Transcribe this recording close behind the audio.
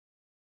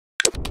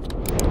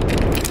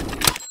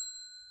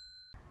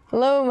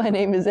Hello, my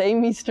name is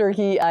Amy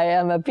Sturkey. I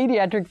am a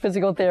pediatric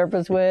physical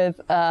therapist with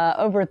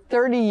over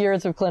 30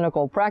 years of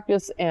clinical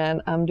practice,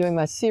 and I'm doing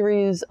my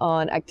series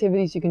on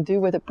activities you can do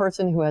with a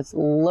person who has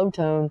low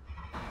tone.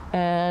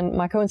 And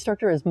my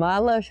co-instructor is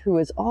Myla, who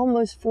is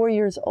almost 4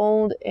 years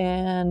old.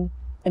 And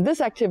in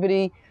this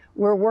activity,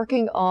 we're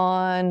working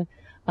on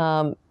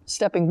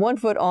stepping 1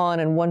 foot on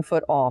and 1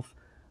 foot off.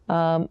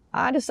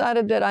 I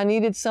decided that I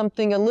needed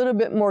something a little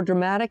bit more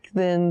dramatic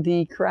than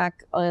the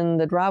crack in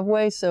the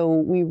driveway, so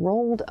we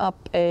rolled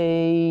up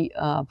a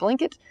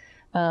blanket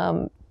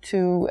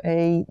to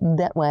a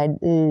that wide,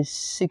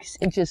 6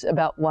 inches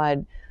about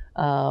wide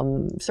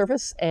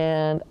surface,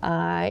 and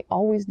I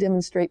always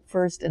demonstrate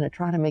first, and I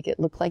try to make it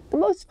look like the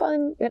most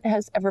fun it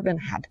has ever been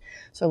had.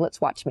 So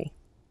let's watch me.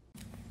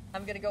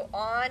 I'm gonna go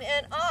on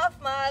and off,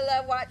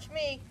 Myla. Watch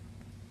me.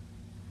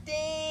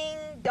 Ding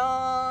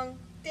dong.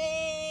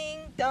 Ding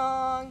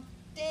dong,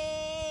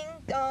 ding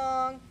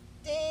dong,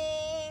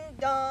 ding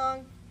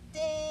dong,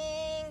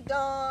 ding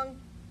dong,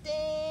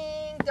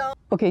 ding dong.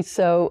 Okay,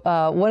 so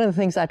one of the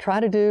things I try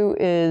to do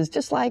is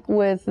just like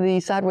with the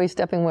sideways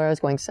stepping where I was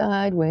going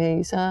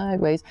sideways,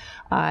 sideways,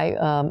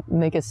 I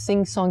make a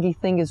sing-songy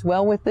thing as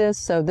well with this.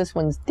 So this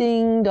one's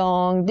ding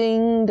dong,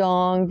 ding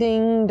dong,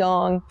 ding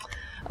dong.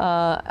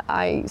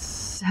 I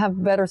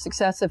have better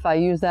success if I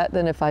use that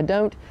than if I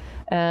don't.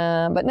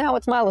 But now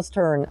it's Myla's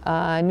turn.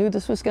 I knew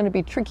this was going to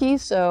be tricky,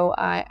 so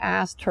I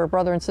asked her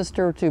brother and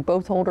sister to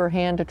both hold her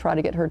hand to try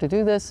to get her to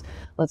do this.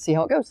 Let's see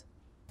how it goes.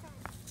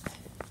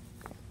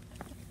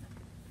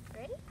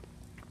 Ready?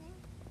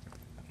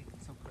 Okay,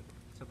 so put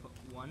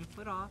 1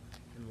 foot off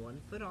and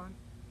 1 foot on.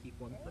 Keep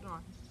 1 foot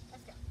on.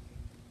 Let's go.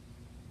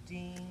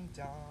 Ding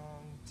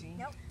dong, ding.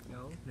 Nope.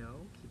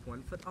 No. Keep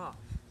 1 foot off.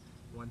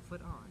 1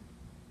 foot on.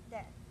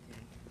 There.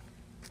 Okay.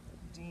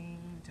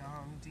 Ding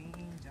dong,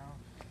 ding dong.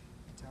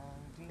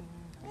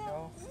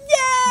 Go. Yay!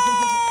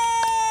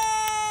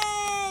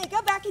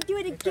 Go back and do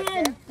it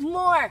again.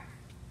 More.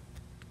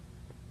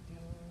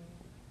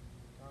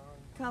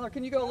 Kyler,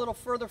 can you go a little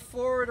further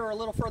forward or a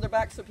little further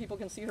back so people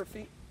can see her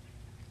feet?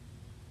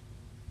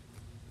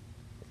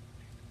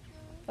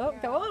 Oh,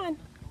 go on.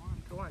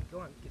 Go on.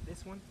 Get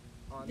this one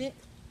on.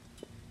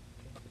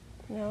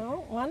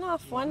 No, one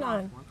off, one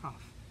on. One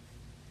off.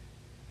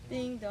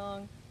 Ding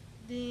dong.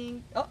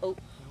 Ding. Uh-oh. No,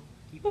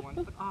 keep 1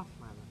 foot off,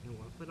 Myla, and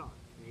 1 foot on.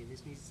 Okay,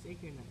 this needs to stay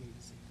here and that needs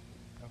to stay.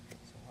 Okay,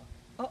 so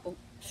off. Uh-oh.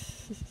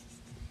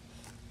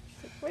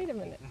 Wait a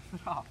minute.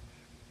 Foot off.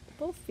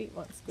 Both feet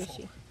want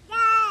squishy.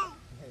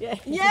 Yay!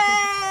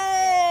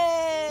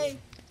 Yay!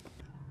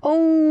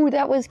 Oh,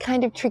 that was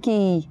kind of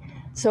tricky.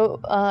 So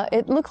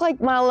it looked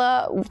like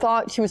Myla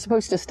thought she was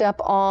supposed to step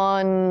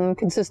on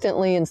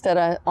consistently instead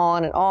of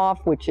on and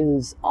off, which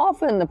is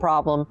often the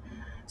problem.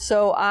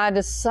 So I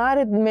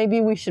decided maybe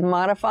we should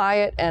modify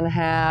it and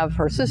have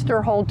her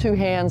sister hold 2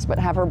 hands, but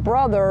have her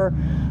brother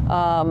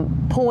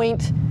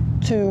point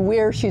to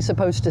where she's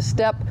supposed to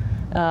step,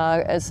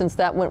 since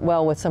that went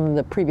well with some of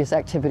the previous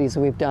activities that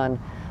we've done.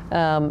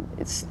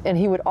 And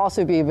he would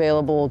also be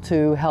available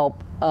to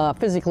help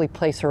physically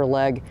place her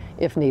leg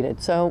if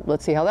needed. So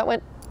let's see how that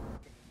went.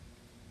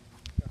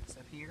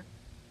 Step here.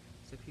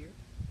 Step here.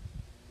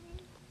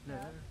 No.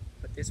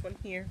 Put this one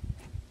here.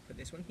 Put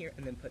this one here,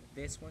 and then put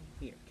this one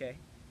here. Okay.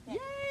 Yay!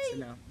 So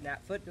now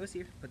that foot goes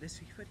here. Put this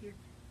foot here.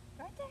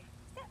 Right there.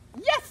 Step.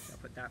 Yes! Now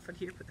put that foot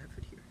here. Put that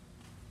foot here.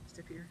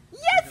 Step here.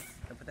 Yes!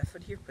 Now put that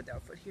foot here. Put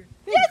that foot here.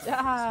 Yes!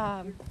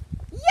 Yes!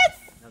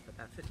 Now put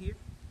that foot here.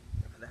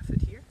 Now put that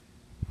foot here.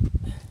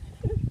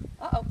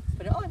 Uh-oh,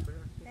 put it on. Put it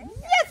on here.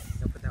 Yes!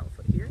 Now put that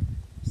foot here.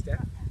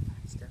 Step.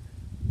 Step.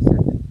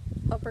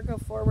 Help her go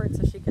forward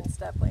so she can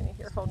step, Lainey.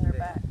 You're holding her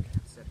back.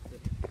 Step.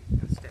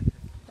 Now step.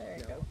 There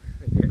you No. go.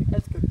 There.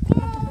 That's good.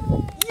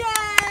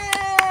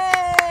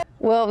 Yay!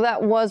 Well,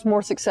 that was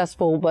more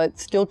successful, but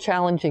still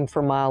challenging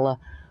for Myla.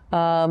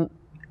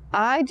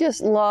 I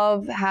just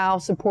love how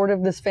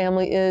supportive this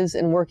family is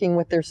in working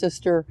with their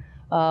sister.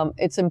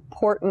 It's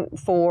important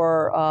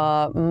for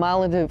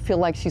Myla to feel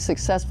like she's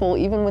successful,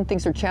 even when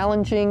things are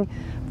challenging,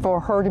 for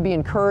her to be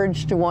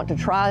encouraged to want to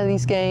try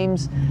these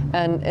games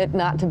and it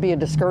not to be a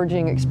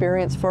discouraging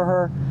experience for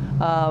her.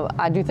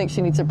 I do think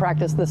she needs to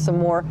practice this some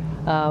more,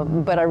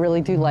 but I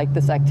really do like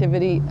this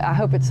activity. I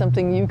hope it's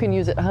something you can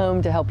use at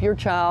home to help your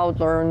child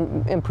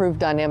learn improved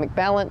dynamic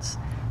balance.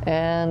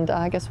 And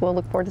I guess we'll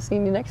look forward to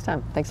seeing you next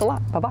time. Thanks a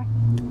lot. Bye-bye.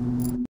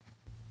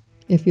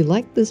 If you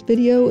liked this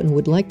video and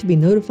would like to be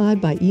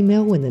notified by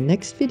email when the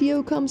next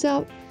video comes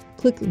out,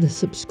 click the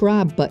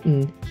subscribe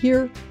button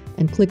here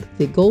and click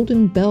the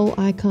golden bell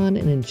icon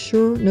and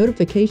ensure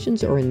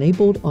notifications are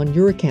enabled on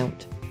your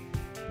account.